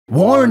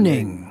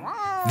Warning!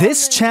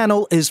 This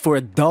channel is for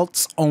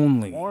adults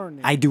only.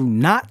 I do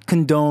not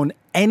condone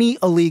any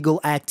illegal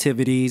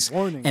activities,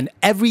 and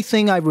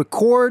everything I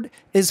record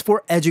is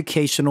for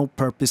educational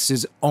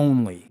purposes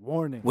only.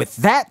 With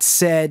that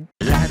said,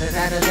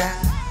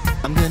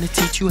 I'm gonna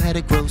teach you how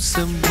to grow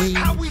some weed.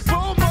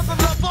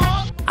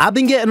 I've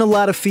been getting a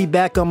lot of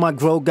feedback on my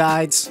grow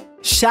guides.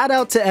 Shout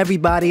out to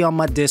everybody on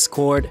my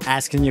Discord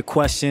asking your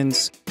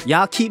questions.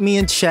 Y'all keep me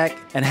in check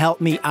and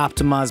help me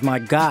optimize my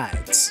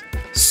guides.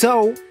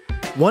 So,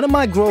 one of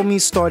my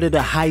growmies started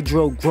a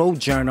hydro grow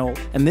journal,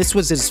 and this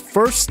was his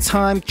first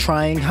time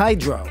trying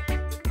hydro.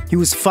 He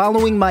was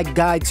following my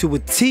guide to a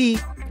T,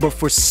 but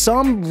for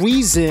some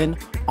reason,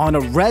 on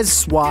a res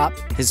swap,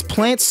 his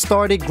plants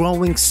started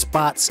growing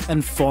spots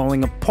and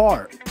falling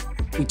apart.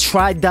 We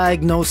tried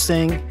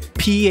diagnosing,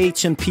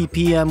 pH and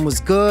ppm was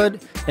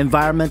good,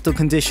 environmental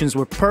conditions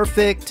were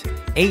perfect,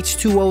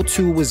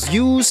 H2O2 was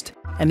used,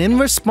 and in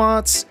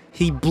response,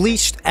 he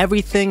bleached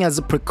everything as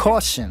a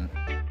precaution.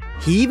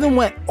 He even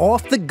went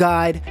off the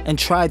guide and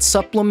tried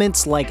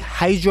supplements like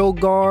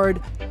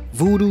hydroguard,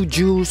 voodoo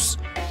juice,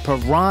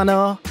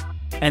 piranha,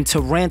 and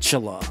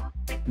tarantula.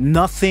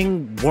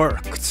 Nothing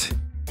worked.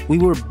 We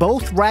were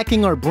both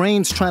racking our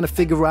brains trying to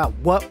figure out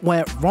what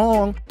went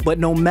wrong, but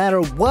no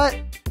matter what,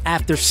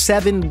 after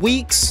 7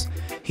 weeks,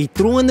 he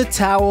threw in the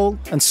towel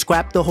and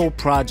scrapped the whole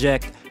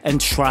project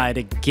and tried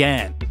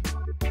again.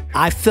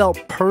 I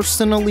felt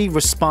personally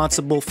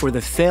responsible for the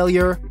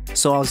failure,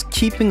 so I was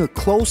keeping a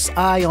close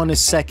eye on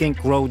his second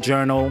grow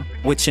journal,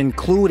 which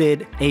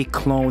included a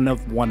clone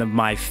of one of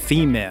my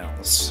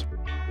females.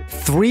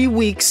 3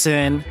 weeks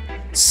in,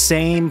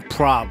 same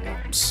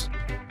problems.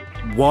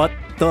 What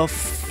the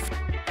f?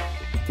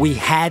 We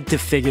had to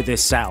figure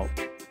this out.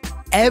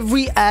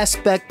 Every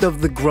aspect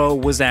of the grow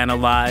was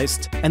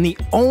analyzed, and the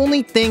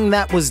only thing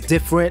that was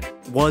different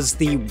was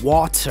the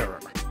water.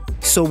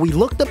 So we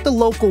looked up the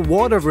local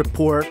water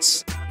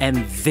reports,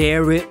 and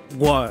there it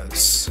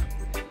was.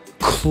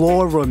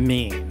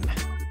 Chloramine.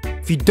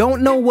 If you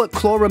don't know what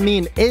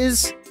chloramine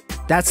is,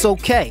 that's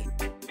okay,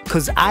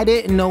 because I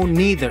didn't know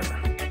neither.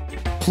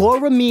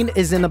 Chloramine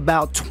is in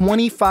about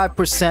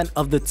 25%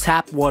 of the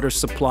tap water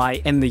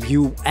supply in the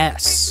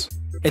US.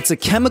 It's a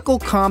chemical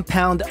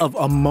compound of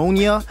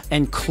ammonia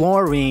and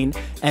chlorine,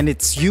 and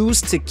it's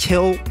used to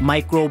kill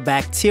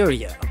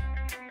microbacteria.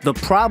 The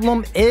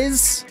problem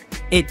is,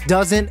 it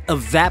doesn't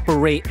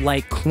evaporate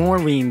like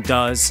chlorine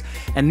does,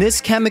 and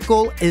this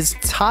chemical is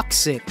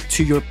toxic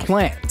to your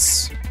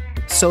plants.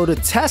 So to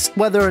test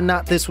whether or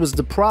not this was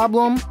the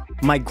problem,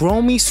 my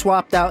growmie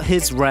swapped out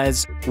his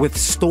res with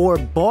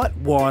store-bought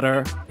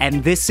water,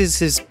 and this is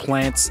his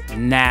plants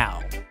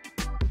now.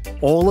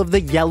 All of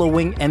the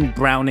yellowing and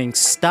browning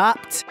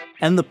stopped,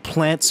 and the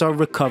plants are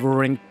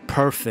recovering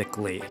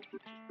perfectly.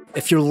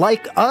 If you're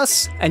like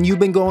us and you've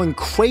been going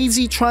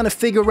crazy trying to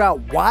figure out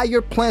why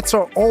your plants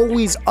are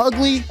always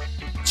ugly,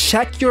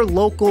 check your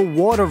local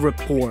water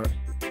report.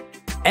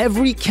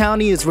 Every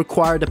county is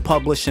required to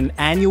publish an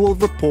annual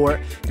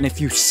report, and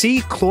if you see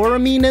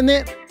chloramine in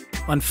it,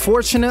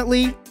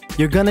 unfortunately,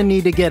 you're gonna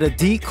need to get a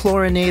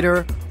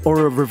dechlorinator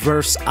or a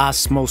reverse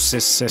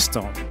osmosis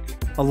system.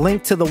 A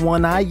link to the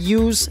one I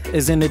use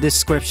is in the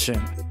description.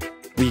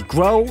 We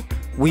grow,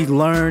 we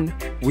learn,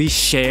 we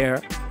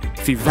share.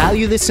 If you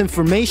value this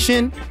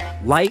information,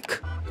 like,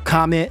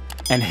 comment,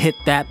 and hit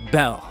that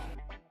bell.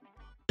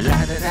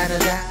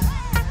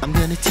 I'm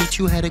gonna teach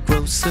you how to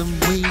grow some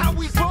weed.